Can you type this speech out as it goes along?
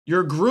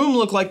Your groom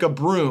look like a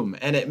broom,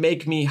 and it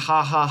make me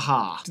ha ha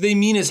ha. Do they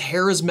mean his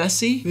hair is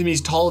messy? Do they mean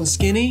he's tall and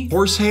skinny?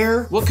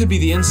 Horsehair? What could be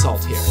the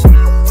insult here?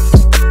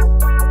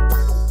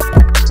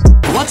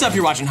 What's up?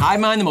 You're watching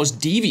HIVEMIND, the most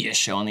devious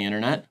show on the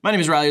internet. My name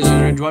is Riley,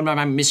 and joined by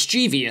my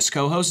mischievous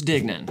co-host,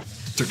 Dignan.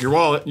 Took your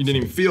wallet, you didn't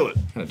even feel it.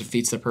 That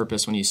defeats the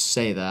purpose when you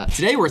say that.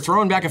 Today we're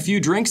throwing back a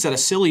few drinks at a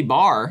silly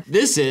bar.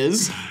 This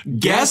is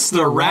Guess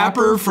the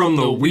Rapper from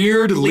the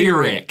Weird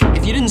Lyric.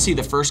 If you didn't see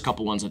the first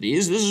couple ones of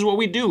these, this is what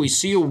we do. We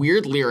see a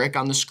weird lyric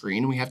on the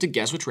screen and we have to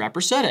guess which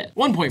rapper said it.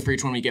 1 point for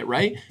each one we get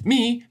right.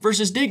 Me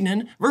versus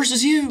Dignan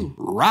versus you.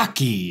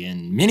 Rocky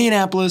in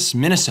Minneapolis,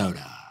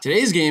 Minnesota.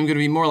 Today's game gonna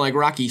be more like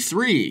Rocky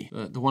 3,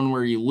 the one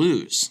where you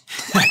lose.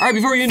 All right,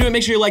 before we get into it,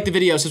 make sure you like the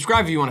video,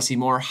 subscribe if you wanna see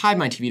more,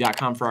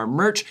 HIVEMINDTV.com for our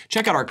merch.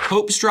 Check out our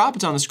Copes drop,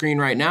 it's on the screen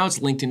right now. It's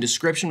linked in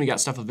description. We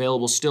got stuff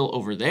available still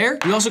over there.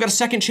 We also got a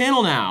second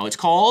channel now. It's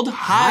called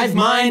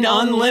HIVEMIND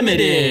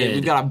Unlimited.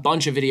 We've got a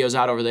bunch of videos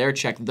out over there.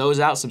 Check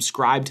those out,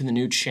 subscribe to the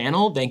new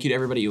channel. Thank you to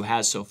everybody who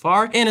has so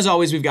far. And as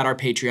always, we've got our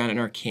Patreon and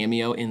our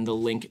Cameo in the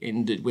link,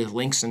 with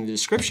links in the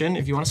description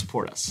if you wanna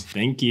support us.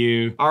 Thank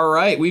you. All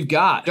right, we've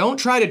got, don't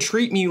try to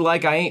treat me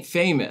like I ain't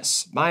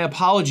famous. My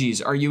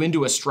apologies. Are you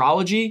into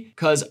astrology?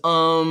 Cause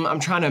I'm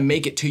trying to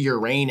make it to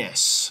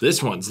Uranus.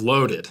 This one's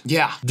loaded.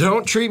 Yeah.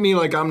 Don't treat me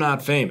like I'm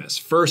not famous,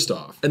 first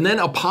off. And then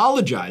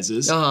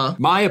apologizes,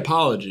 my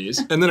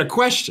apologies, and then a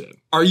question.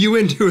 Are you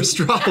into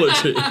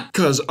astrology?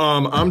 Cause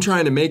I'm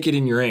trying to make it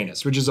in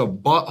Uranus, which is a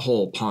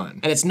butthole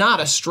pun. And it's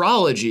not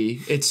astrology,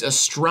 it's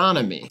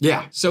astronomy.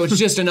 Yeah. So it's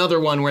just another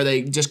one where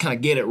they just kind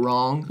of get it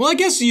wrong. Well, I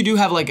guess you do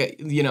have like a,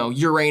 you know,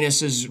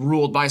 Uranus is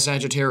ruled by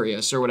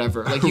Sagittarius or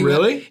whatever. Like you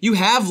really? You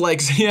have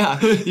like, yeah,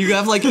 you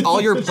have like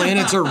all your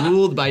planets are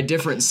ruled by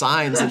different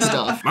signs and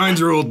stuff.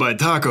 Mine's ruled by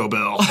Taco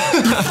Bell.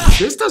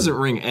 This doesn't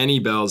ring any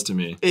bells to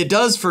me. It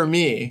does for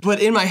me.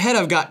 But in my head,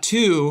 I've got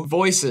two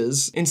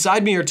voices.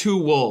 Inside me are two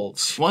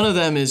wolves. One of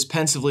them is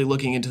pensively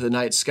looking into the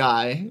night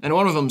sky, and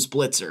one of them's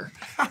Blitzer.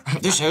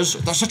 This is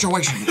the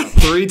situation.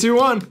 3, 2,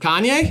 1.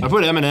 Kanye? I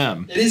put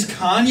Eminem. It is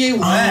Kanye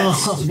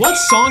West. What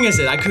song is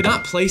it? I could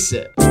not place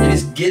it. It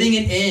is Getting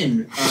It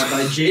In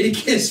by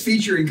Jadakiss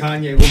featuring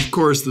Kanye West. Of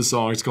course the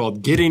song is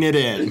called Getting It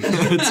In.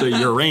 It's a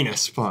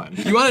Uranus pun.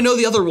 You wanna know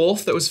the other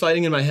wolf that was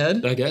fighting in my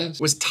head? I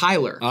guess. Was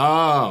Tyler.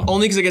 Oh.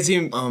 Only because I could see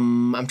him,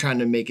 I'm trying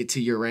to make it to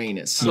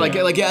Uranus. Like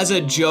as a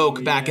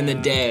joke back in the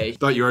day.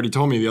 Thought you already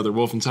told me the other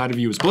wolf inside of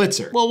you was Blitzer.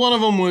 Well, one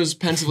of them was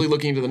pensively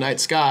looking into the night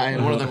sky,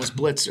 and one of them was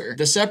Blitzer.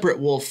 The separate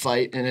wolf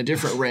fight in a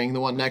different ring, the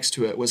one next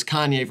to it, was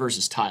Kanye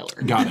versus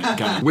Tyler. Got it,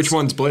 got it. Which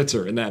one's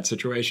Blitzer in that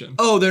situation?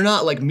 Oh, they're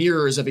not like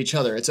mirrors of each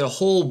other. It's a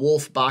whole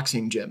wolf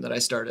boxing gym that I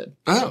started.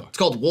 Oh. It's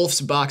called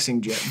Wolf's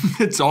Boxing Gym.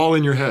 It's all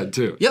in your head,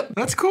 too. Yep.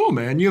 That's cool,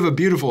 man. You have a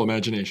beautiful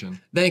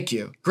imagination. Thank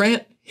you.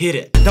 Grant, hit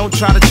it. Don't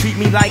try to treat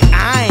me like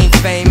I ain't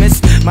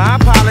famous. My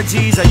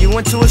apologies, are you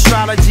into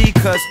astrology?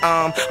 Cause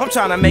I'm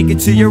trying to make it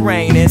to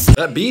Uranus.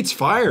 That beat's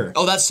fire.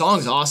 Oh, that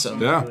song's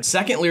awesome. Yeah.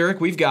 Second lyric,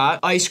 we've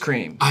got ice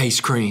cream. Ice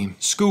cream.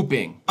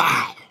 Scooping.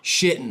 Wow.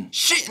 Shitting.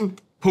 Shitting.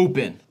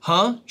 Pooping.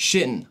 Huh?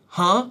 Shitting.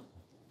 Huh?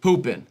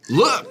 Pooping.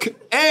 Look.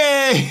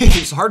 Hey.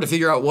 It's hard to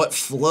figure out what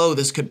flow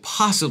this could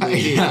possibly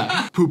be.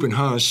 Yeah. Pooping,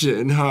 huh?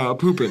 Shitting, huh?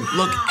 Pooping.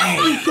 Look,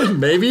 hey.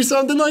 Maybe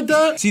something like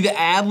that? See, the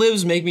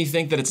ad-libs make me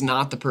think that it's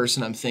not the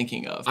person I'm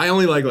thinking of. I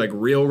only like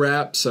real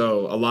rap,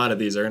 so a lot of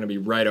these are gonna be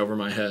right over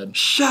my head.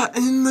 Shot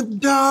in the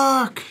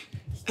dark.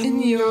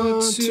 And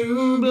you're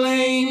to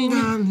blame,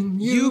 darling.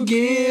 You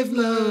give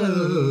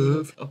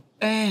love a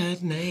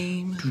bad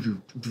name.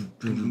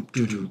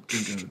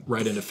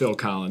 Right into Phil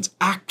Collins.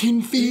 I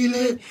can feel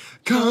it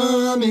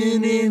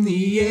coming in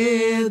the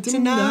air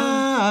tonight.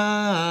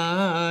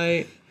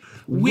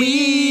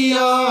 We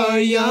are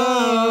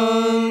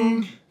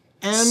young,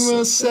 and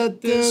we'll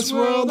set this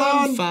world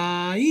on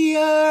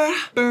fire,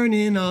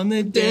 burning on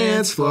the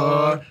dance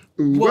floor.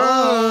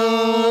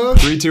 Whoa.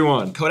 3, 2,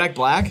 1. Kodak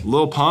Black?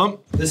 Lil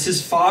Pump. This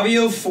is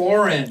Fabio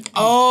Foreign.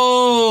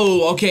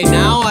 Oh, okay,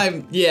 now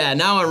I'm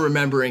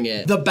remembering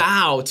it. The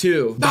Bow,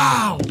 too.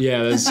 Bow.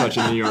 Yeah, that's such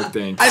a New York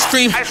thing. Ice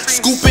cream,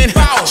 scooping,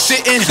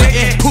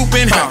 shitting,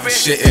 pooping,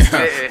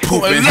 shitting,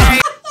 pooping.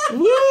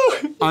 Woo!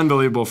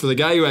 Unbelievable. For the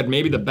guy who had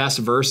maybe the best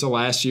verse of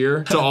last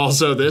year to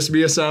also this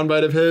be a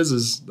soundbite of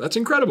his that's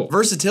incredible.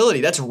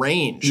 Versatility, that's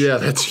range. Yeah,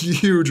 that's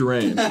huge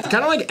range.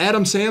 Kind of like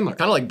Adam Sandler.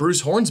 Kind of like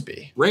Bruce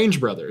Hornsby. Range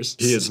Brothers.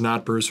 He is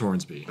not Bruce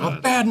Hornsby. A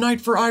bad night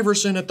for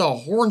Iverson at the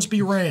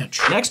Hornsby Ranch.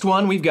 Next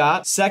one, we've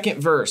got second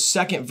verse,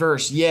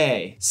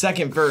 yay.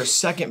 Second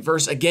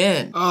verse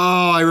again.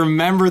 Oh, I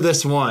remember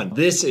this one.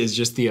 This is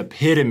just the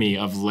epitome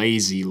of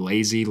lazy,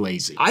 lazy,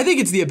 lazy. I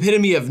think it's the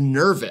epitome of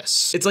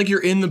nervous. It's like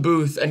you're in the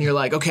booth and you're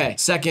like, okay,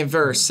 second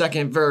verse,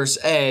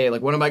 A,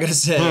 like what am I gonna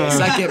say?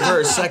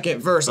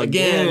 second verse,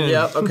 again.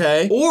 Yep,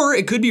 okay. Or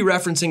it could be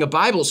referencing a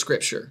Bible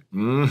scripture.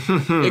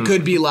 It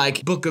could be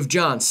like Book of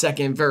John,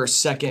 second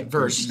verse,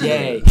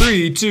 yay.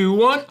 3, 2,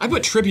 1. I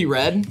put Trippie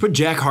Redd. Put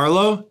Jack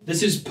Harlow.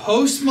 This is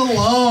Post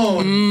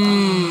Malone.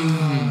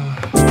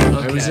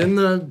 I was in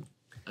the...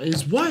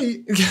 He's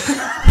white.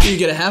 Do you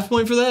get a half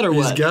point for that or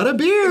what? He's got a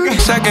beard.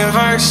 Second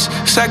verse,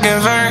 second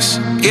verse,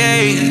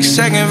 yeah,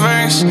 second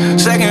verse,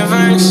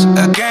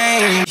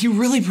 again. He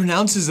really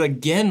pronounces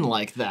again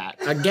like that.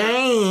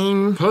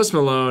 Again. Post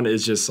Malone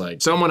is just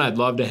like someone I'd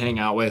love to hang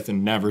out with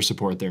and never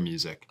support their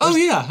music. Oh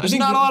yeah, There's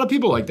not a lot of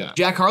people like that.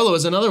 Jack Harlow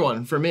is another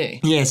one for me.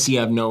 Yeah, see,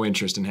 I have no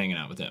interest in hanging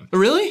out with him.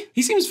 Really?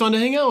 He seems fun to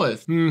hang out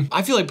with.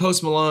 I feel like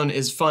Post Malone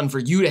is fun for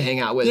you to hang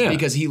out with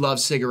because he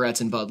loves cigarettes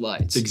and Bud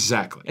Lights.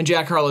 Exactly. And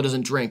Jack Harlow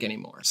doesn't drink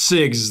anymore.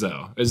 Cigs,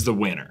 though, is the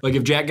winner. Like,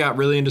 if Jack got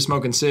really into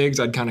smoking cigs,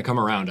 I'd kind of come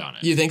around on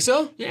it. You think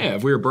so? Yeah,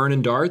 if we were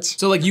burning darts.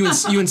 So like you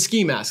and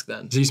Ski Mask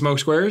then? Does he smoke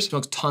squares?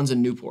 Smokes tons of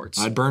Newports.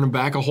 I'd burn him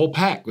back a whole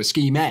pack with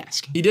Ski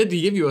Mask. He did.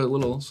 He gave you a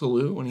little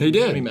salute when He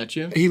did. when he met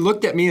you. He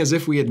looked at me as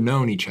if we had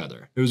known each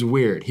other. It was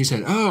weird. He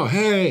said, "Oh,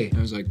 hey."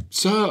 I was like,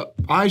 "Sup?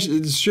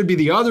 It should be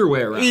the other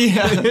way around."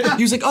 Yeah.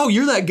 He was like, "Oh,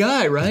 you're that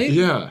guy, right?"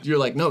 Yeah. You're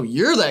like, "No,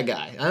 you're that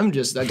guy. I'm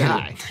just a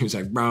guy." He was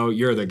like, "Bro,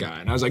 you're the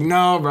guy." And I was like,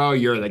 "No, bro,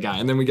 you're the guy."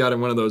 And then we got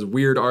in one of those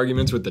weird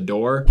arguments with the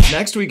door.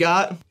 Next we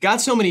got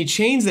so many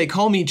chains they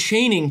call me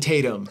Chaining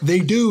Tatum. They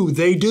do.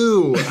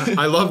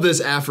 I love this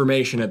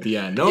affirmation at the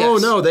end.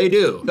 Yes. No, they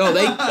do. No,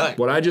 they.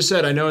 What I just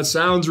said, I know it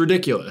sounds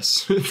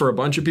ridiculous for a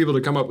bunch of people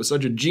to come up with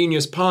such a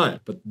genius pun,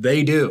 but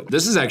they do.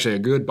 This is actually a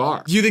good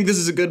bar. You think this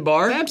is a good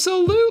bar?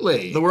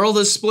 Absolutely. The world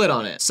is split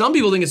on it. Some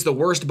people think it's the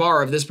worst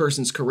bar of this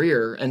person's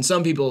career, and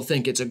some people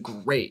think it's a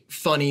great,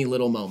 funny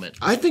little moment.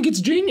 I think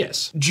it's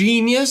genius.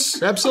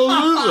 Genius?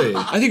 Absolutely.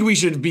 I think we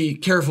should be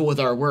careful with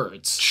our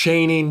words.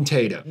 Chaining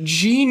Tatum.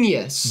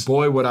 Genius.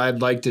 Boy, what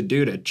I'd like to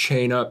do to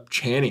chain up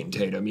Channing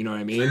Tatum, you know what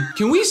I mean?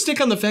 Can we stick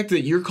on the fact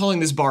that you're calling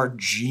this bar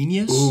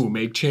genius? Ooh,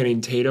 make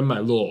Channing Tatum my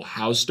little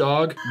house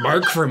dog.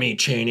 Bark for me,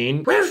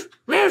 Channing. Ruff,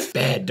 ruff.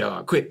 Bad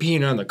dog. Quit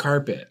peeing on the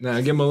carpet. And then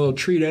I give him a little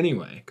treat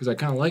anyway, because I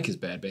kind of like his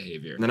bad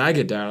behavior. And then I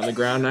get down on the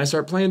ground and I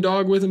start playing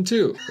dog with him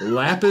too.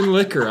 Lapping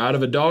liquor out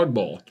of a dog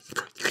bowl.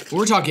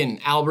 We're talking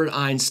Albert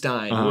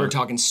Einstein. We're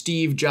talking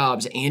Steve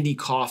Jobs, Andy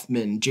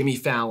Kaufman, Jimmy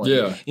Fallon.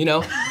 Yeah. You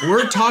know,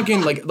 we're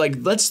talking like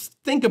let's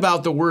think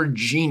about the word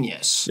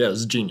genius. Yeah, this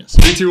is genius.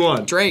 3, 2,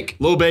 1. Drake.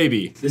 Lil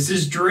Baby. This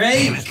is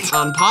Drake.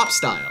 On Pop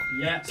Style.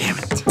 Yes.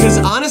 Because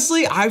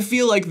honestly, I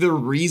feel like the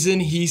reason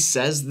he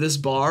says this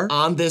bar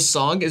on this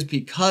song is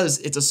because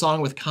it's a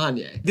song with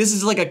Kanye. This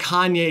is like a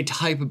Kanye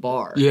type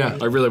bar. Yeah,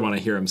 I really want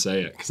to hear him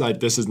say it, because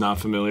this is not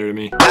familiar to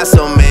me. Got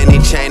so many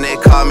chain, they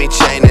call me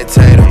Chaining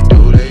Tatum.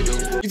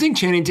 You think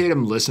Channing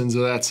Tatum listens to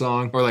that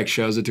song or like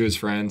shows it to his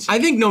friends? I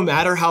think no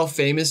matter how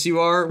famous you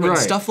are, when Right.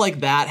 stuff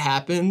like that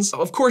happens,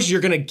 of course you're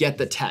gonna get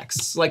the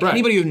texts. Like Right.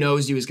 anybody who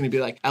knows you is gonna be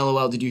like,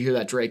 LOL, did you hear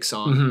that Drake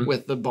song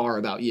with the bar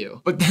about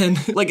you? But then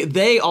like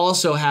they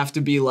also have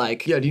to be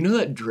like, yeah, do you know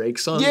that Drake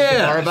song with the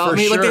Yeah, bar about for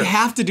me? Like sure. they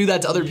have to do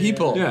that to other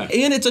people. Yeah.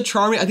 And it's a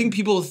charming, I think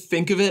people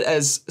think of it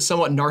as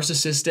somewhat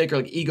narcissistic or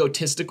like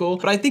egotistical,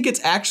 but I think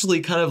it's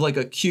actually kind of like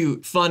a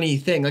cute, funny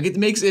thing. Like it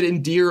makes it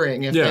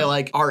endearing if Yeah. they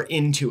like are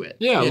into it.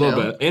 Yeah, a you little know?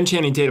 bit. And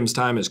Channing Tatum's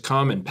time has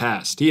come and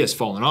passed. He has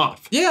fallen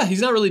off. Yeah, he's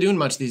not really doing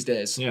much these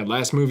days. Yeah,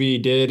 last movie he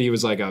did, he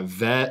was like a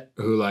vet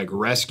who like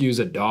rescues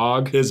a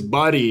dog. His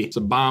buddy, it's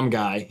a bomb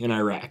guy in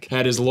Iraq,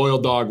 had his loyal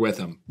dog with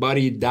him.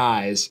 Buddy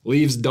dies,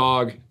 leaves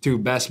dog to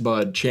best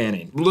bud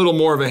Channing. A little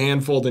more of a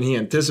handful than he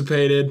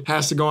anticipated.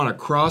 Has to go on a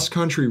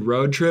cross-country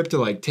road trip to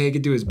like take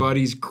it to his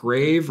buddy's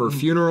grave or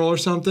funeral or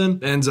something.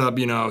 Ends up,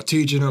 you know,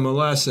 teaching him a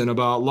lesson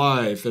about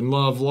life and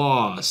love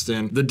lost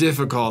and the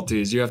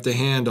difficulties you have to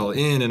handle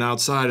in and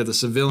outside of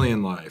the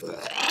civilian life.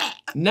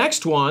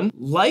 Next one,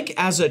 like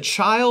as a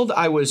child,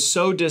 I was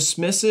so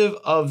dismissive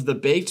of the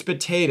baked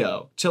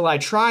potato till I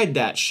tried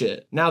that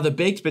shit. Now the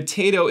baked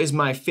potato is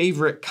my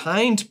favorite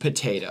kind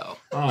potato.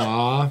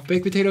 Aw,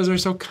 baked potatoes are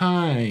so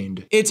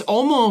kind. It's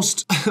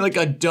almost like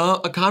a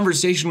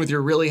conversation with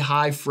your really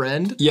high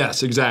friend.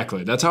 Yes,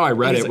 exactly. That's how I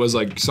read It's it, was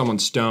like someone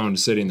stoned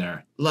sitting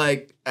there.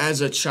 Like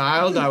as a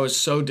child, I was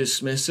so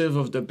dismissive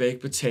of the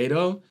baked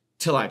potato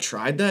till I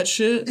tried that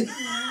shit.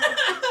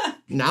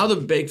 Now the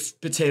baked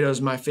potato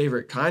is my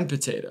favorite kind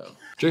potato.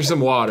 Drink some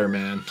water,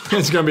 man.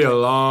 It's gonna be a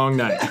long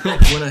night.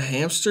 When a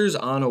hamster's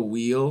on a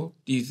wheel,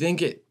 do you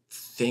think it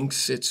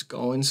thinks it's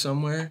going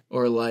somewhere?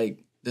 Or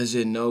like, does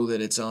it know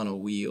that it's on a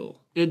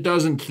wheel? It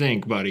doesn't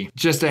think, buddy.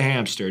 Just a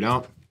hamster.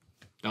 Don't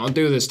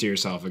do this to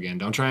yourself again.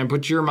 Don't try and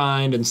put your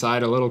mind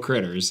inside of little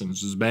critters. And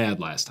this was bad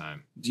last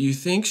time. Do you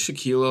think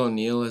Shaquille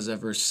O'Neal has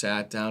ever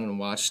sat down and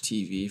watched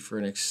TV for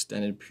an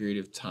extended period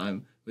of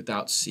time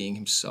without seeing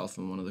himself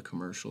in one of the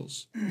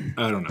commercials?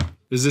 I don't know.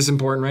 Is this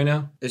important right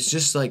now? It's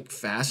just like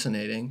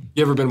fascinating.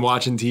 You ever been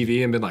watching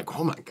TV and been like,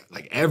 oh my God,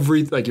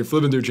 like you're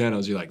flipping through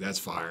channels, you're like, that's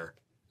fire.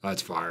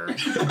 That's fire.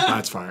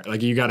 That's fire.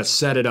 Like you gotta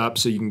set it up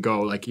so you can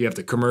go, like you have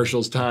the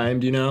commercials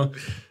timed, you know?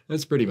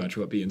 That's pretty much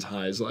what being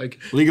high is like.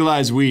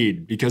 Legalize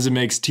weed because it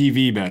makes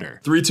TV better.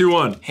 3, 2,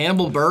 1.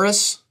 Hannibal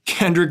Buress?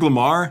 Kendrick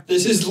Lamar?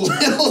 This is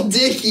Lil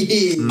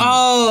Dicky.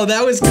 Oh,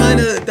 that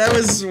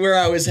was where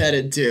I was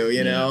headed to,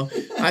 you know?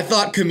 I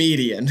thought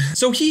comedian.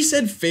 So he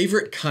said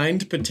favorite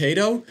kind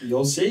potato?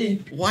 You'll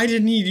see. Why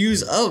didn't he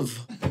use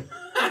of?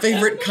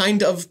 favorite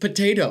kind of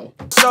potato.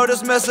 So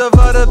dismissive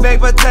of the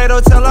baked potato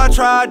till I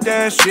tried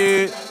that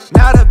shit.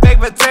 Now the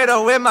baked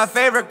potato with my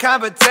favorite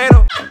kind of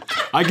potato.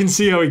 I can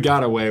see how he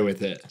got away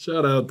with it.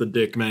 Shout out the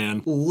Dick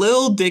Man.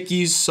 Lil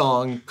Dicky's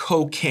song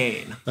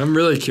Cocaine. I'm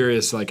really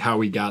curious like how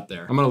we got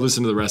there. I'm gonna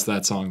listen to the rest of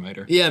that song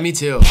later. Yeah, me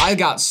too. I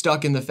got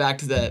stuck in the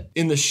fact that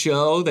in the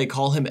show they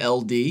call him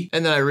LD,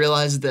 and then I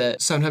realized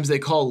that sometimes they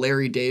call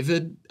Larry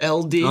David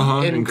LD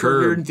in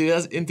Curb Your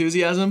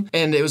Enthusiasm,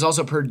 and it was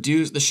also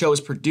produced. The show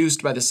was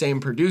produced by the same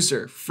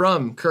producer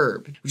from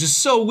Curb, which is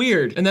so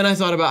weird. And then I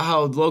thought about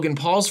how Logan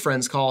Paul's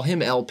friends call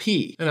him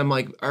LP, and I'm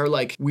like, are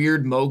like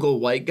weird mogul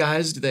white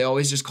guys? Do they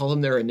always just call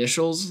them their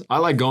initials? I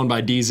like going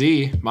by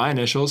DZ, my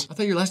initials. I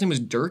thought your last name was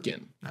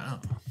Durkin. No.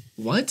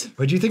 What?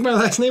 What'd you think my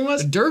last name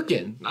was?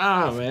 Durkin.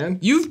 Ah, man.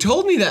 You've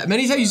told me that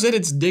many times. You said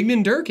it's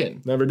Dignan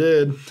Durkin. Never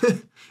did.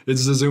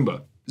 It's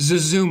Zazumba.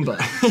 Zazumba.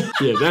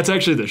 Yeah, that's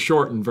actually the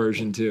shortened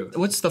version too.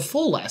 What's the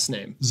full last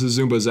name?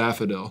 Zazumba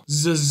Zaffodil.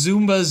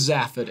 Zazumba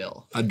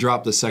Zaffodil. I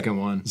dropped the second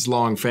one. It's a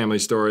long family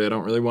story. I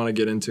don't really want to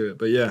get into it,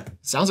 but yeah.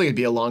 Sounds like it'd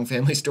be a long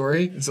family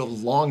story. It's a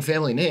long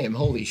family name.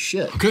 Holy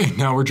shit. Okay,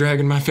 now we're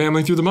dragging my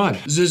family through the mud.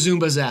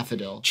 Zazumba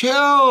Zaffodil.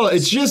 Chill,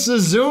 it's just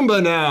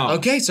Zazumba now.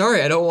 Okay,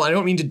 sorry, I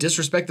don't mean to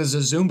disrespect the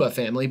Zazumba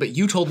family, but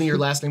you told me your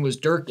last name was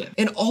Durkin.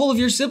 And all of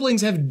your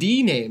siblings have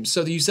D names,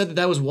 so you said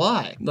that was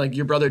why. Like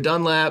your brother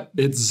Dunlap.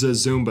 It's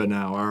Zazumba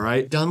now, all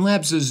right?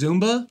 Dunlap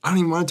Zazumba? I don't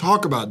even want to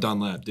talk about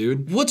Dunlap,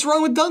 dude. What's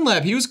wrong with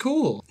Dunlap? He was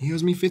cool. He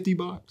owes me $50.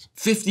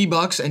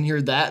 $50 and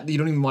you're that? You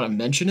don't even want to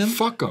mention him?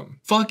 Fuck him.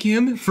 Fuck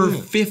him for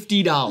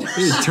 $50.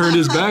 He turned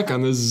his back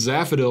on this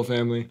Zaffodil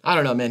family. I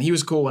don't know, man. He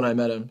was cool when I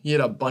met him. He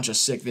had a bunch of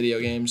sick video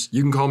games.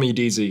 You can call me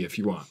DZ if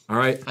you want, all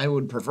right? I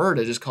would prefer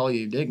to just call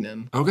you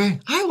Dignan. Okay.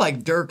 I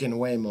like Durkin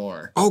way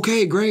more.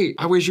 Okay, great.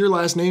 I wish your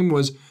last name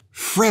was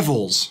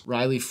Frevels.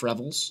 Riley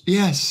Frevels?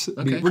 Yes.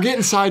 Okay. We're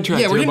getting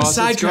sidetracked. Yeah, we're here, getting boss.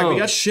 Let's sidetracked. go. We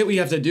got shit we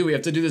have to do. We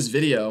have to do this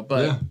video,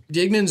 but Yeah.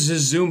 Dignan's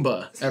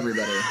Zazumba,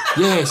 everybody.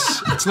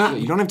 Yes. It's not,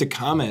 you don't have to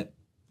comment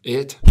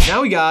it.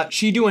 Now we got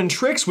she doing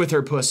tricks with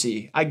her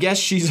pussy. I guess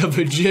she's a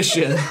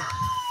magician.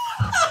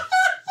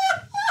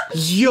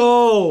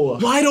 Yo,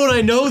 why don't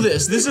I know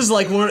this? This is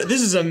like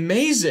this is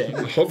amazing.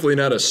 Hopefully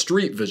not a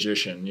street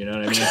magician, you know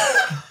what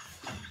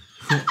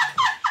I mean?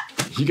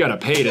 You gotta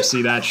pay to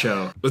see that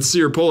show. Let's see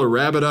her pull a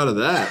rabbit out of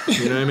that,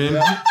 you know what I mean?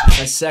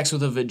 By sex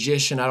with a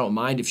magician, I don't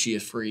mind if she a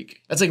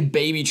freak. That's like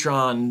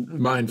Babytron.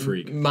 Mind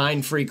freak.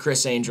 Mind freak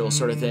Chris Angel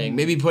sort of thing.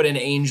 Maybe put an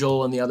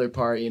angel in the other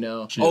part, you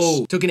know.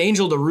 Oh, took an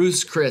angel to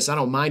Ruth's Chris. I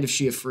don't mind if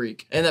she a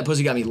freak. And that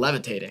pussy got me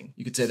levitating.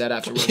 You could say that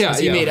afterwards. Yeah, 'cause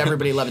he yeah. made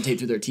everybody levitate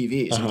through their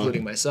TVs,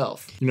 including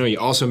myself. You know, he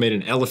also made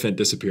an elephant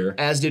disappear.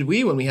 As did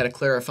we when we had a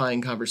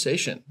clarifying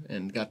conversation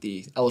and got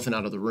the elephant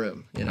out of the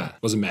room, you know.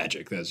 Wasn't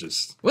magic, that's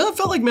just... Well, it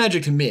felt like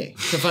magic to me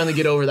to finally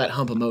get over that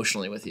hump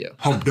emotionally with you.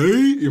 Hump day?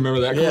 You remember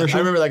that commercial? I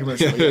remember that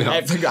commercial. Yeah.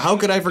 How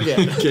could I forget?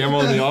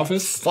 Camel in the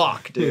office?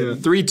 Fuck,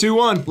 dude. 3, 2,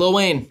 1. Lil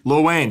Wayne.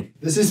 Lil Wayne.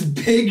 This is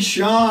Big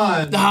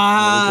Sean.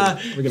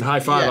 Ah, We can high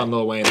five Yeah. on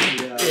Lil Wayne.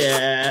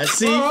 yeah.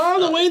 See, Oh,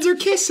 the Waynes are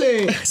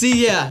kissing.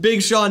 see, yeah.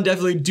 Big Sean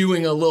definitely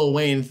doing a Lil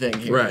Wayne thing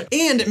here. Right.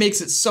 And it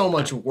makes it so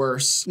much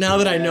worse. Now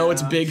that I know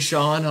it's Big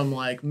Sean, I'm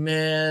like,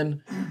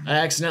 man, I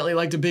accidentally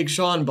liked a Big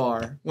Sean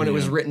bar when it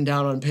was written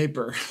down on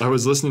paper. I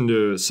was listening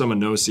to some of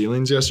No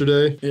Ceilings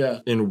yesterday. Yeah.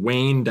 And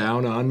Wayne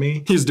Down on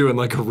Me. He's doing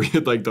like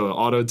like the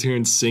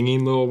auto-tune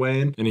singing Lil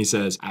Wayne. And he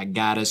says, I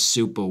got a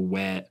super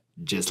wet,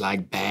 just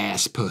like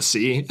bass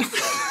pussy.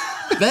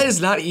 That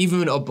is not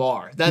even a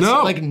bar. That's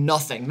No. like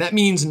nothing. That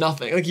means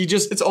nothing. Like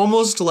it's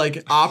almost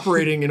like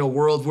operating in a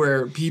world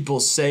where people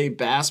say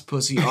bass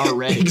pussy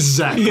already.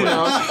 Exactly. You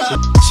know?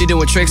 She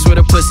doing tricks with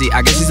her pussy.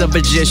 I guess she's a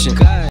magician.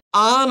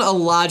 On a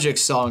Logic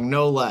song,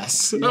 no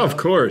less. Oh, of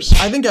course.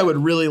 I think I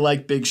would really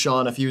like Big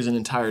Sean if he was an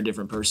entire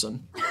different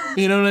person.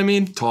 You know what I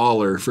mean?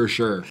 Taller, for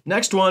sure.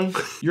 Next one.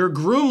 Your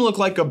groom look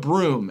like a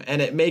broom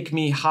and it make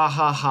me ha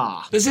ha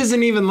ha. This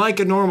isn't even like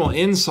a normal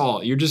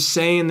insult. You're just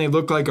saying they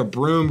look like a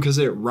broom because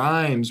it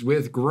rhymes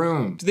with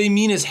groom. Do they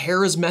mean his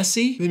hair is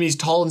messy? Do they mean he's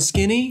tall and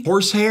skinny?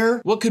 Horsehair?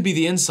 What could be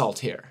the insult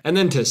here? And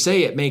then to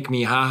say it make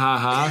me ha ha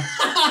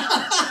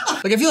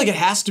ha. Like, I feel like it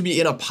has to be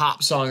in a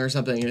pop song or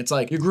something. And it's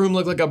like, your groom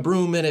look like a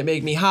broom and it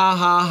make me ha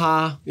ha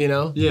ha, you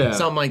know? Yeah.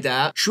 Something like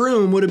that.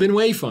 Shroom would have been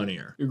way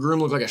funnier. Your groom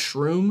look like a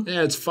shroom?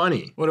 Yeah, it's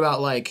funny. What about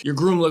like, your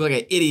groom look like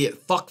an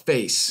idiot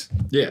fuckface?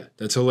 Yeah,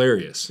 that's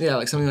hilarious. Yeah,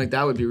 like something like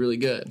that would be really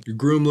good. Your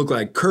groom look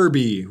like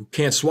Kirby, who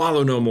can't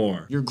swallow no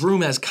more. Your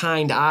groom has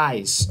kind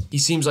eyes. He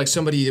seems like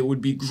somebody that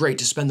would be great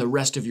to spend the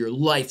rest of your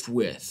life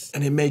with.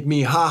 And it make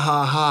me ha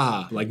ha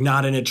ha. Like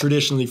not in a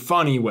traditionally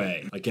funny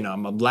way. Like, you know,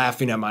 I'm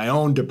laughing at my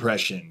own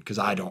depression because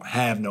I don't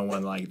have no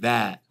one like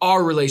that.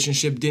 Our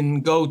relationship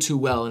didn't go too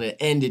well and it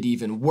ended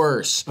even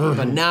worse.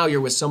 But now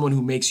you're with someone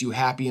who makes you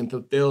happy and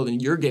fulfilled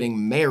and you're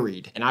getting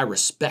married. And I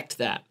respect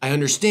that. I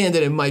understand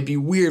that it might be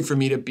weird for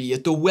me to be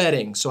at the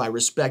wedding, so I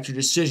respect your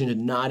decision to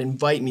not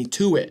invite me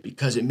to it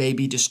because it may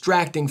be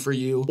distracting for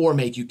you or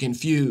make you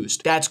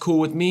confused. That's cool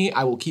with me.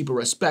 I will keep a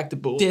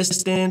respectable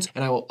distance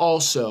and I will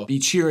also be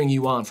cheering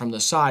you on from the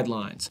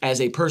sidelines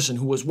as a person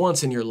who was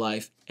once in your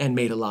life and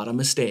made a lot of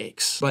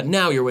mistakes. But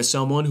now you're with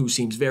someone who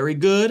seems very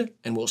good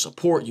and will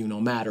support you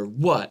no matter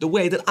what, the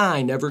way that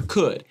I never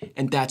could.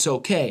 And that's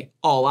okay.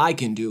 All I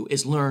can do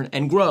is learn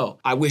and grow.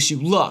 I wish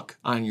you luck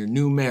on your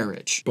new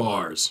marriage.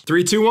 Bars.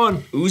 3, 2, 1.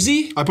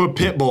 Uzi? I put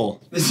Pitbull.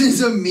 This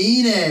is a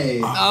mean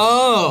A.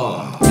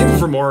 Oh. People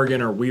from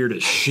Oregon are weird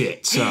as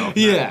shit, so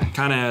Yeah.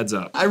 kind of adds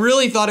up. I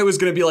really thought it was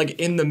gonna be like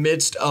in the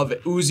midst of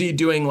Uzi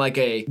doing like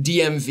a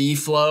DMV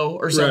flow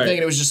or something, Right.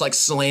 and it was just like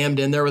slammed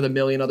in there with a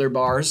million other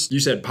bars. You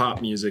said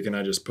pop music and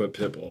I just put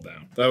Pitbull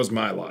down. That was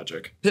my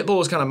logic. Pitbull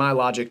was kind of my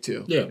logic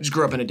too. Yeah. Just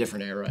grew up in a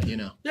different era, you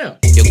know. Yeah.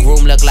 Your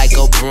groom look like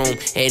a broom,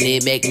 and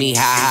it make me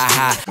ha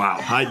ha ha.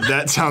 Wow,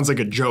 that sounds like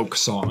a joke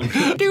song.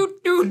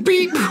 Doot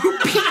beep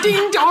boop beep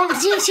ding dong.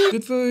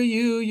 Good for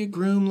you, your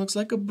groom looks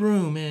like a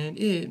broom and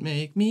it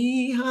make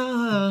me ha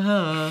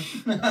ha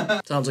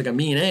ha. Sounds like a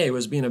mean A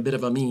was being a bit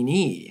of a mean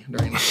E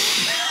during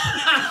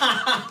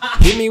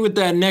Hit me with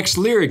that next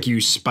lyric,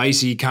 you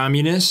spicy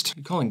communist.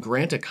 You calling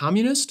Grant a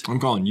communist? I'm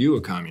calling you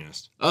a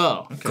communist.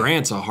 Oh, okay.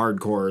 Grant's a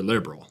hardcore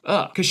liberal.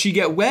 Oh, cause she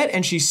get wet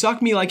and she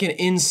sucked me like an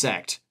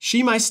insect.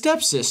 She my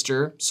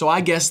stepsister, so I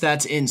guess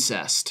that's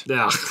incest.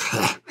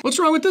 Ugh. What's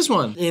wrong with this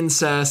one?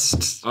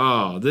 Incest.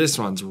 Oh, this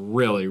one's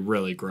really,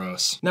 really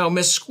gross. Now,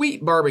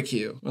 mesquite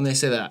barbecue, when they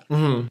say that,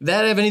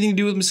 that have anything to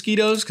do with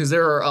mosquitoes? Cause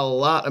there are a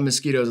lot of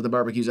mosquitoes at the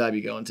barbecues I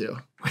be going to.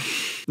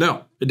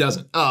 No, it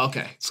doesn't. Oh,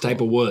 okay. It's a type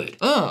of wood.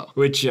 Oh.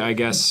 Which I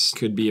guess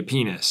could be a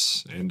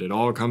penis, and it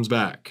all comes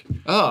back.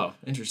 Oh,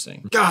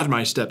 interesting. God,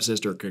 my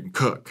stepsister can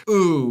cook.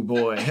 Ooh,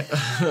 boy.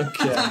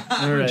 Okay.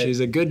 All right. She's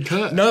a good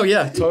cook. No,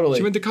 yeah, totally.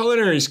 She went to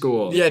culinary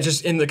school. Yeah,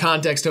 just in the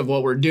context of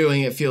what we're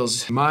doing, it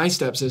feels. My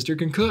stepsister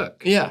can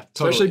cook. Yeah,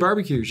 totally. Especially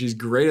barbecue. She's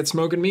great at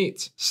smoking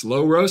meats.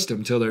 Slow roast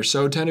them till they're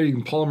so tender you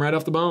can pull them right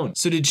off the bone.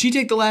 So did she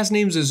take the last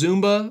name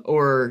Zazumba,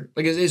 or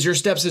like is your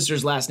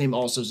stepsister's last name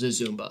also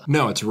Zazumba?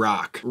 No, it's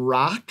Rock.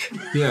 Rock?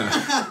 Yeah.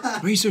 Why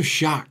are you so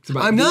shocked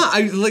about I'm not.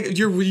 I like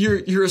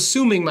you're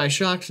assuming my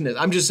shockedness.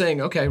 I'm just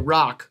saying, okay,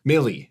 Rock.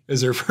 Millie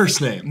is her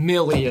first name.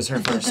 Millie is her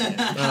first name.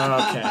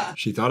 Okay.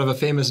 She thought of a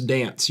famous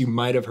dance. You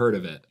might have heard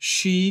of it.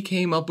 She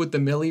came up with the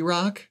Millie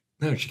Rock?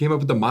 No, she came up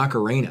with the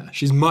Macarena.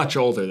 She's much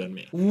older than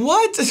me.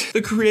 What?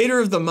 The creator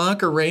of the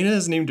Macarena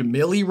is named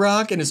Millie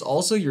Rock and is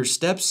also your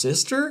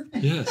stepsister?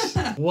 Yes.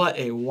 What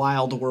a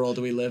wild world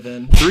we live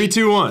in. 3,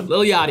 2, 1.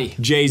 Lil Yachty.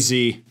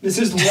 Jay-Z. This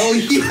is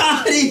Lil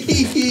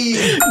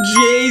Yachty.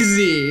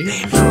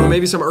 Jay-Z. Oh,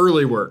 maybe some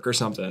early work or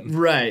something.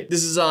 Right.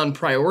 This is on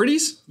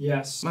priorities?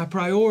 Yes. My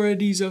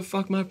priorities are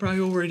fucked. My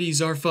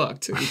priorities are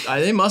fucked.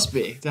 They must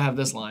be to have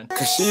this line.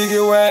 Cause she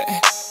get wet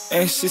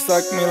and she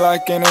suck me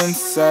like an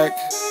insect.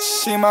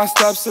 She my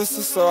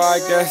stepsister, so I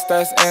guess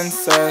that's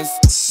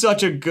incest.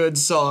 Such a good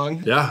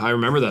song. Yeah, I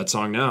remember that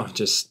song now.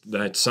 Just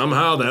that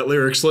somehow that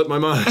lyric slipped my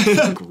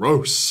mind.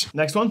 Gross.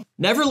 Next one.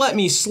 Never let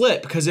me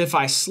slip, because if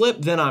I slip,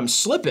 then I'm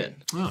slipping.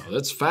 Oh,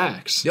 that's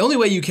facts. The only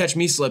way you catch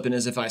me slipping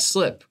is if I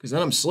slip, because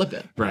then I'm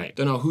slipping. Right.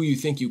 Don't know who you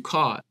think you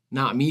caught.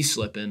 Not me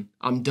slipping.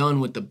 I'm done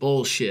with the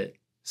bullshit.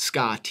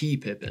 Ska T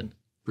Pippin.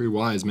 Pretty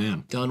wise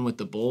man. Done with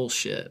the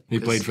bullshit. He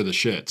played for the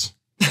shits.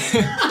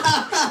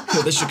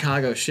 The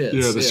Chicago Shits.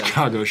 Yeah, the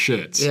Chicago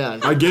Shits. Yeah.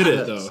 I get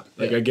it though.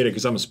 Like I get it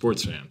because I'm a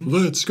sports fan.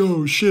 Let's go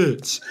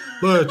Shits.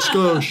 Let's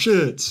go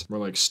Shits. We're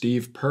like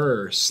Steve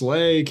Purr,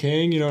 Slay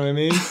King, you know what I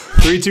mean?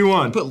 3, 2,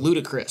 1. Put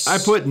Ludacris. I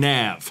put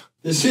Nav.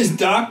 This is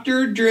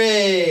Dr.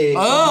 Dre.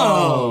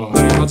 Oh.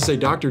 I was about to say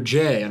Dr.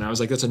 J, and I was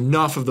like, that's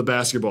enough of the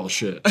basketball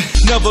shit.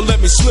 Never let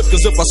me slip,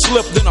 cause if I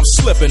slip, then I'm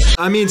slipping.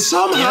 I mean,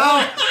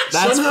 somehow.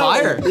 That's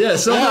fire. Yeah,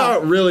 somehow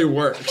it really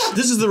works.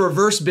 This is the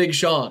reverse Big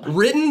Sean.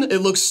 Written,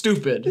 it looks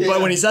stupid.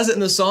 But when he says it in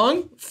the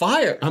song,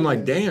 fire. I'm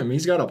like, damn,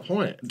 he's got a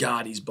point.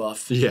 God, he's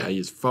buff. Yeah,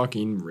 he's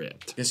fucking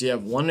ripped. Guess you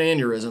have one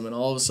aneurysm and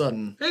all of a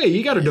sudden. Hey,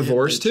 he got a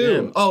divorce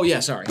too. Oh,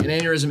 yeah, sorry. An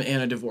aneurysm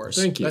and a divorce.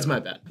 Thank you. That's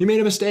my bad. He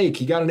made a mistake.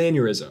 He got an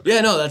aneurysm.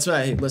 Yeah, no, that's right.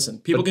 Hey, listen,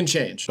 people can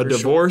change. A for sure.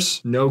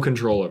 divorce, no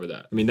control over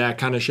that. I mean, that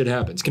kind of shit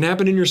happens. Can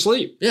happen in your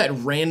sleep. Yeah, it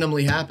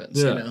randomly happens,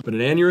 Yeah. you know? But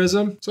an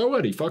aneurysm, so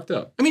what? He fucked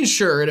up. I mean,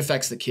 sure, it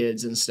affects the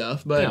kids and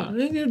stuff, but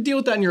you know, deal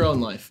with that in your own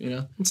life, you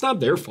know? It's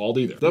not their fault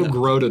either. They'll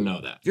grow to know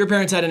that. If your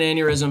parents had an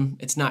aneurysm,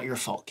 it's not your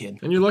fault, kid.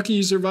 And you're lucky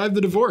you survived the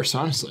divorce,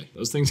 honestly.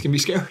 Those things can be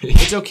scary.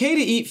 It's okay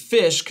to eat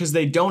fish because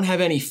they don't have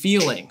any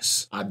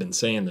feelings. I've been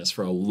saying this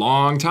for a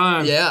long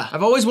time. Yeah,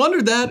 I've always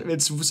wondered that.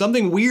 It's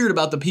something weird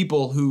about the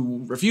people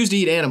who refuse to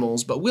eat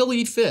animals but will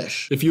eat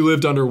fish. If you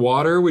lived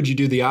underwater, would you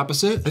do the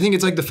opposite? I think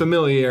it's like the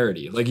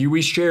familiarity. Like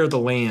we share the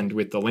land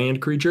with the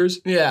land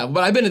creatures. Yeah,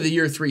 but I've been to the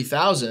year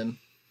 3000.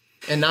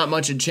 and not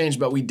much had changed,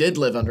 but we did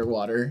live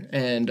underwater.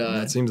 And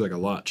That seems like a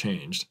lot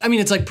changed. I mean,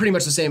 it's like pretty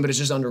much the same, but it's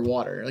just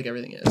underwater, like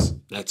everything is.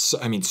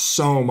 I mean,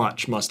 so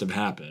much must have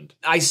happened.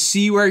 I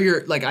see where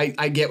you're, like,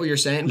 I get what you're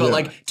saying, but Yeah.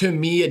 like, to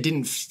me, it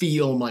didn't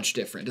feel much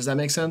different. Does that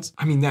make sense?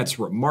 I mean, that's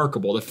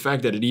remarkable. The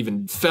fact that it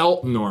even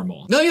felt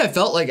normal. No, yeah, I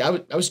felt like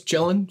I was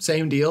chilling,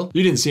 same deal.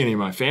 You didn't see any of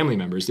my family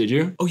members, did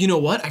you? Oh, you know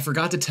what? I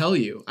forgot to tell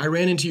you. I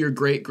ran into your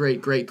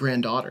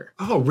great-great-great-granddaughter.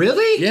 Oh,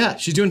 really? Yeah,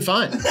 she's doing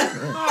fine.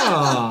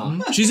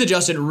 Oh. She's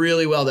adjusted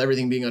really well to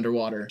everything being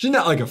underwater. She's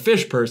not like a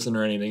fish person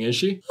or anything, is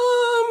she?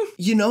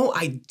 You know,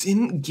 I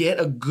didn't get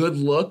a good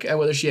look at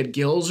whether she had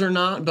gills or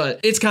not, but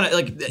it's kind of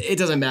like, it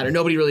doesn't matter.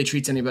 Nobody really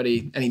treats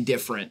anybody any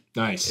different.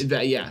 Nice.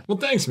 But yeah. Well,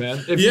 thanks,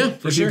 man. If Yeah, you,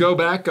 for if sure. you go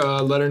back,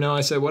 let her know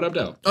I said what up,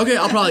 though. Okay,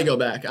 I'll probably go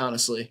back,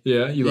 honestly.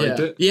 Yeah, you liked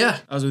yeah. it? Yeah.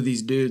 I was with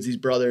these dudes, these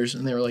brothers,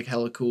 and they were like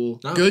hella cool.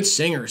 Oh. Good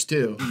singers,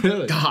 too.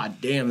 Really?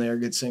 God damn, they are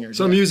good singers.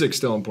 So yeah. music's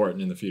still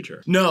important in the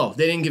future. No,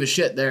 they didn't give a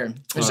shit there.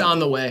 It's on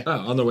the way. Oh,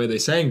 on the way they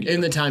sang.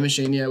 In the time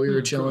machine, yeah, we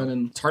were chilling, cool.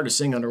 and it's hard to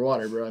sing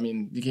underwater, bro. I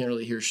mean, you can't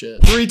really hear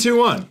shit. 3, 2,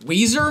 1.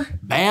 Weezer?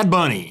 Bad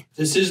Bunny.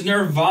 This is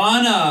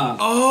Nirvana.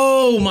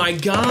 Oh my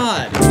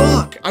god.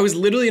 Fuck. I was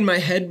literally in my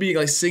head being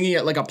like singing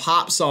it like a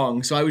pop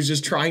song, so I was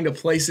just trying to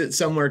place it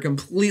somewhere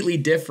completely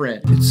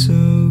different. It's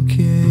okay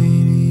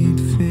to eat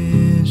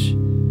fish,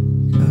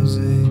 'cause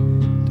they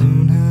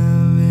don't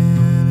have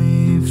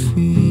any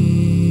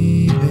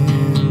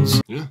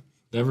feelings. Yeah,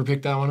 never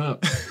picked that one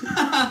up.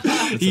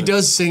 He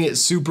does sing it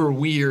super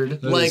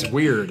weird. That like is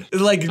weird.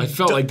 Like I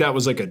felt like that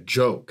was like a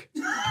joke.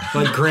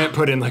 Like Grant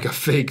put in like a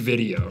fake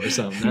video or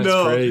something. That's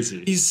no,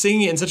 crazy. He's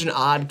singing it in such an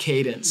odd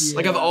cadence.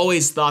 Like I've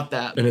always thought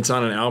that. And it's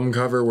on an album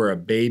cover where a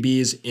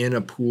baby's in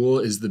a pool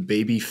is the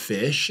baby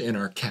fish and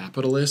are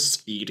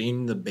capitalists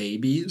eating the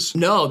babies.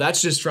 No,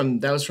 that was from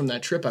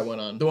that trip I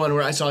went on. The one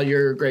where I saw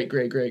your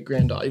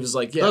great-great-great-granddaughter. He was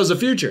like, yeah. That was the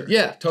future.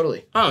 Yeah,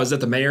 totally. Oh, is that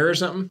the mayor or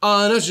something?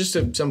 No, it's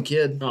just some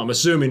kid. Oh, I'm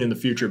assuming in the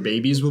future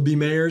babies will be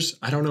mayors.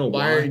 I don't know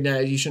why. No,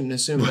 you shouldn't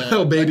assume that.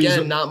 Well, babies Again,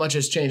 are- not much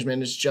has changed,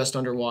 man. It's just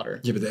underwater.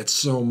 Yeah, but that's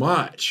so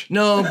much.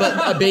 No,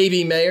 but a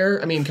baby mayor?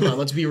 I mean, come on,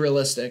 let's be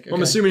realistic. I'm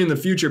okay? assuming in the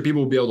future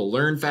people will be able to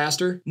learn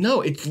faster.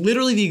 No, it's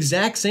literally the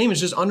exact same. It's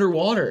just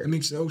underwater. That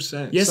makes no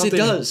sense. Yes, Something-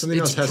 it does. something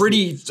else It's has to-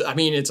 pretty, I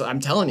mean, I'm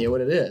telling you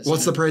what it is.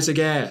 What's the price of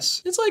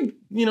gas? It's like,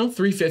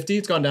 $3.50.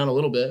 It's gone down a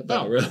little bit.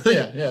 But Oh, really?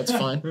 Yeah, it's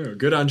fine. Oh,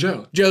 good on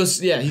Joe.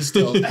 Joe's, yeah, he's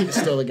still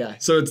the guy.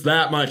 So it's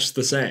that much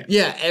the same.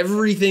 Yeah,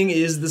 everything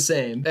is the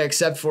same,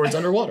 except for it's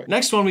underwater.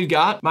 Next one we've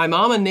got, my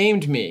mama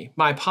named me.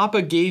 My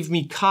papa gave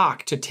me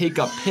cock to take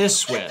a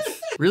piss with.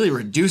 Really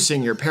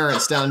reducing your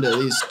parents down to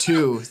these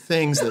two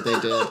things that they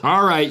did.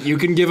 All right, you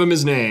can give him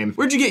his name.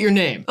 Where'd you get your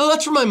name? Oh,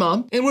 that's from my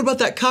mom. And what about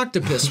that cock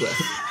to piss with?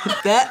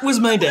 That was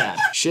my dad.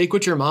 Shake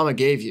what your mama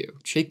gave you.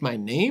 Shake my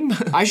name?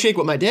 I shake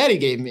what my daddy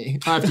gave me.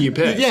 After you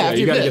piss. Yeah, after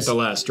you you gotta piss. get the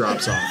last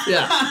drops off.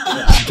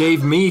 Yeah.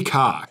 Gave me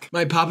cock.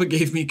 My papa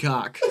gave me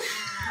cock.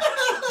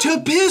 To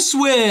piss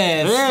with!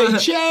 Hey,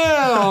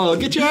 chill!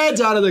 Get your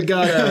heads out of the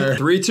gutter.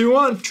 3, 2,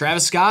 1.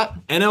 Travis Scott?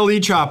 NLE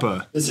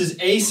Choppa. This is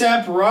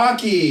ASAP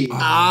Rocky.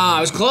 Ah,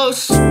 I was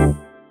close. Wow.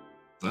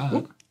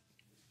 Oh,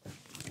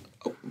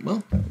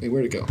 well, wait,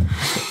 where'd it go?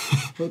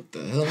 What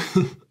the hell?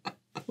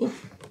 Oh,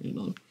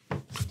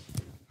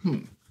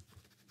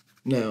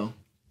 No.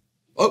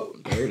 Oh,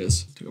 there it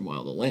is. Took a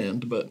while to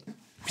land, but...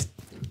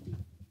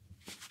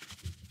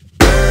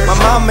 My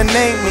mama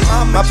named me,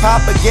 my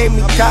papa gave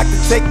me cock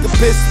to take the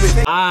piss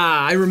with.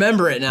 Ah, I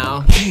remember it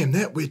now. Damn,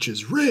 that witch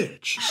is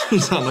rich.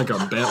 She's on like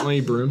a Bentley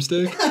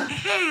broomstick.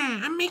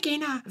 I'm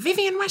making a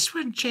Vivian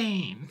Westwood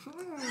chain.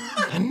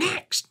 And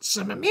next,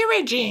 some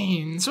Amira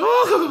jeans.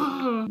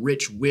 Ooh.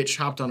 Rich Witch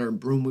hopped on her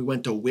broom. We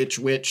went to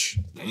Witch.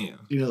 Damn.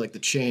 You know, like the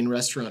chain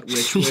restaurant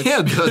Witch.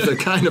 Yeah, the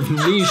kind of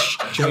niche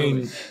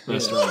chain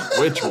restaurant.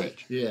 Witch.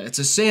 Yeah, it's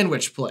a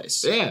sandwich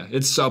place. Yeah,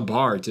 it's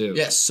subpar too.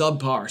 Yeah,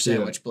 subpar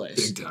sandwich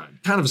place. Big time.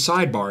 Kind of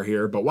sidebar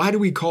here, but why do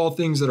we call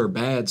things that are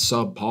bad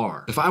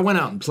subpar? If I went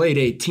out and played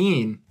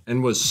 18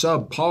 and was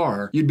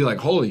subpar, you'd be like,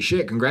 holy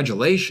shit,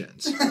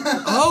 congratulations.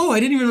 Oh, I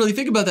didn't even really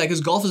think about that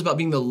because golf is about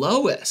being the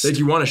lowest. Like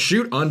you want to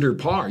shoot under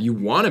par, you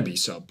want to be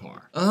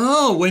subpar.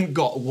 Oh, when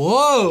golf.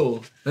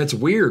 Whoa. That's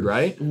weird,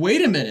 right?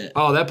 Wait a minute.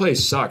 Oh, that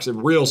place sucks. A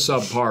real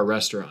subpar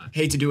restaurant.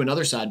 Hate to do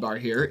another sidebar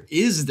here.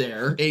 Is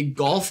there a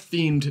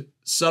golf-themed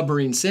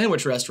submarine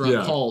sandwich restaurant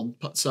Yeah. called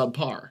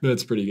Subpar?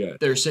 That's pretty good.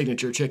 Their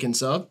signature chicken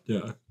sub.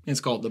 Yeah.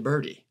 It's called the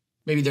Birdie.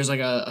 Maybe there's like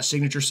a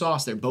signature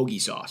sauce there, bogey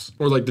sauce.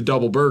 Or like the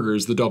double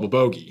burgers, the double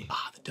bogey.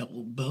 Ah, the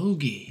double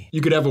bogey.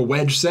 You could have a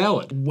wedge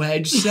salad.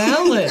 Wedge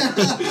salad.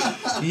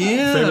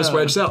 Yeah. Famous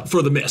wedge salad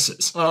for the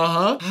misses.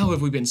 Uh-huh. How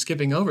have we been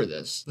skipping over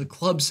this? The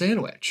club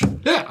sandwich.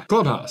 Yeah,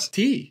 clubhouse.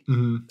 Tea.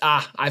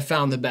 Ah, I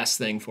found the best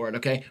thing for it,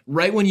 okay?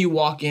 Right when you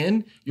walk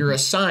in, you're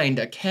assigned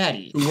a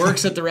caddy who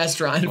works at the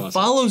restaurant and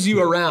follows you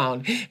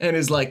around and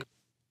is like,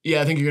 yeah,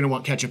 I think you're gonna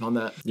want ketchup on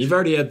that. You've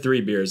already had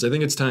 3 beers. I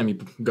think it's time you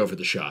go for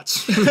the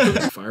shots.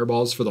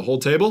 Fireballs for the whole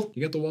table?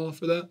 You got the wall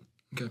for that?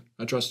 Okay,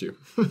 I trust you.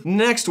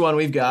 Next one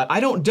we've got, I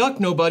don't duck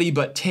nobody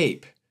but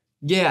tape.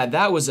 Yeah,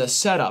 that was a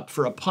setup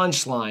for a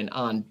punchline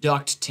on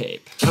duct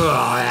tape.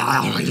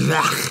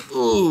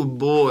 Oh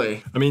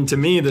boy. I mean, to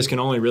me, this can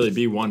only really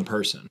be one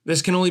person.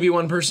 This can only be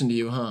one person to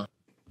you, huh?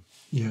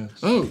 Yes.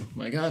 Oh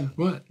my God.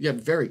 What? You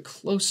got very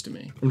close to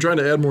me. I'm trying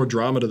to add more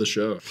drama to the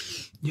show.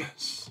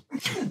 Yes.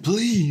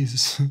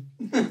 Please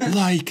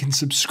like and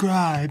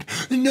subscribe.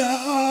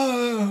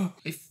 No.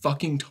 I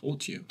fucking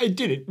told you. I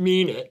didn't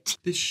mean it.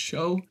 This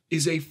show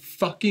is a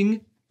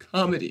fucking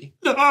comedy.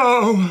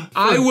 No.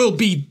 I will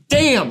be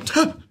damned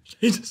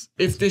Jesus.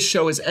 if this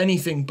show is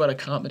anything but a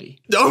comedy.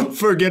 Don't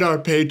forget our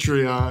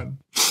Patreon.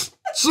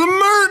 Some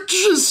merch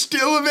is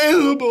still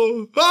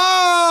available.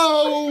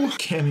 Oh!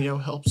 Cameo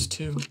helps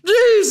too.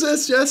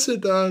 Jesus, yes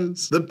it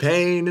does. The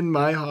pain in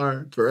my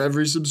heart for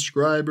every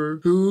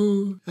subscriber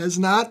who has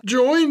not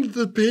joined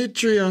the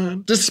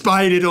Patreon,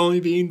 despite it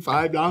only being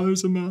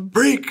 $5 a month,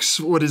 breaks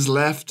what is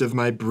left of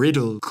my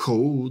brittle,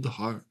 cold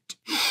heart.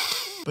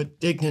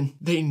 But Dignan,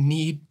 they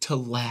need to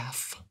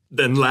laugh.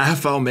 Then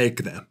laugh, I'll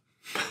make them.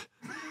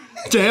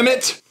 Damn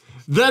it!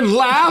 Then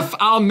laugh,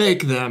 I'll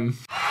make them.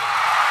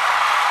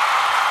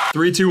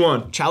 3, 2,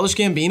 1. Childish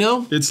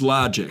Gambino? It's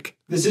logic.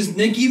 This is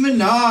Nicki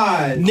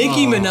Minaj.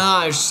 Nicki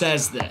Minaj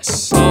says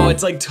this. Oh,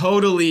 it's like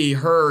totally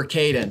her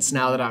cadence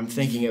now that I'm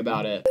thinking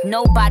about it.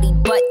 Nobody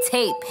but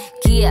tape.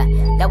 Yeah,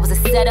 that was a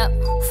setup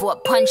for a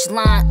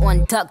punchline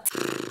on duct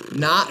tape.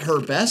 Not her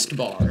best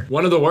bar.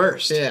 One of the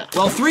worst. Yeah.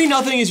 Well,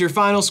 3-0 is your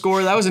final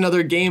score. That was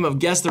another game of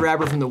Guess the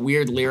Rapper from the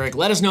Weird Lyric.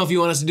 Let us know if you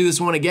want us to do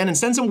this one again and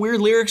send some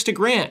weird lyrics to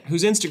Grant,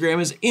 whose Instagram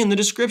is in the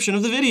description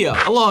of the video,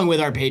 along with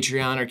our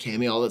Patreon, our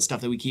Cameo, all that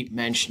stuff that we keep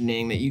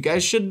mentioning that you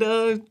guys should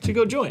go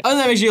join. Other than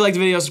that, make sure you like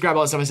the video, subscribe,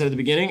 all that stuff I said at the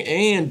beginning.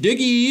 And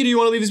Diggy, do you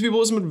want to leave these people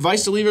with some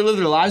advice to live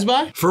their lives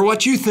by? For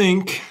what you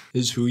think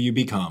is who you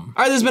become.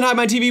 All right, this has been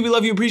HIVEMIND TV. We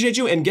love you, appreciate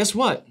you, and guess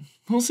what?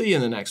 We'll see you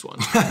in the next one.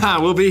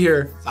 We'll be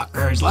here.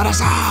 Suckers, let us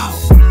out.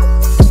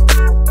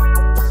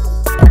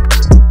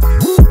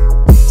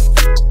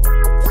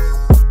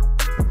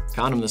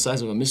 Condom the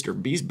size of a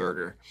Mr. Beast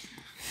burger.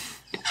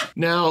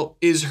 Now,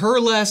 is her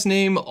last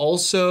name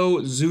also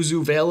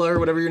Zuzuvela or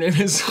whatever your name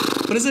is?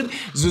 What is it?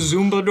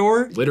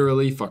 Zuzumbador?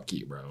 Literally, fuck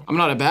you, bro. I'm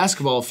not a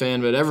basketball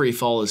fan, but every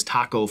fall is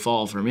taco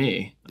fall for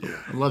me. Yeah.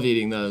 I love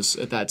eating those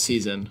at that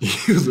season.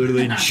 You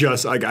literally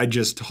just, like, I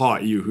just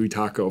taught you who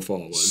Taco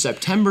Fall was.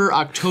 September,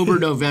 October,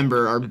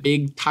 November are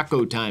big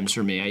taco times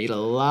for me. I eat a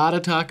lot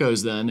of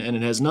tacos then, and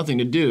it has nothing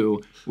to do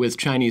with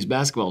Chinese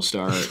basketball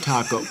star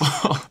Taco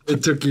Fall.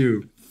 It took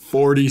you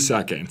 40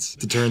 seconds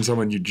to turn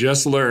someone you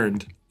just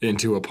learned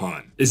into a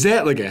pun. Is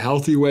that like a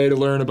healthy way to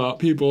learn about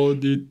people,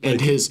 dude?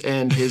 Like,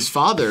 and his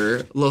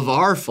father,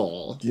 LeVar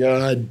Fall.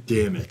 God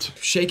damn it.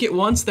 Shake it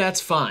once,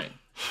 that's fine.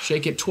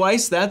 Shake it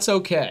twice, that's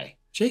okay.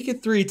 Shake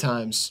it 3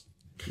 times.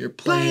 You're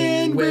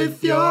playing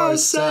with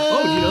yourself.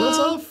 Oh, do you know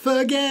that song?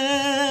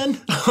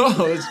 Again.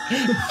 Oh, it's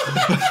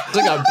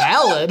like a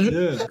ballad.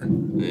 Yeah.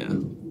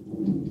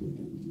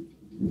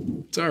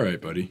 It's all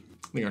right, buddy.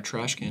 I think our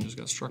trash can just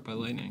got struck by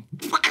lightning.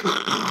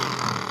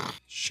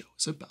 Show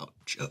is about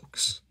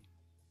jokes.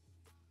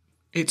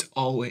 It's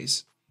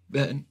always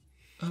been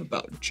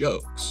about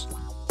jokes.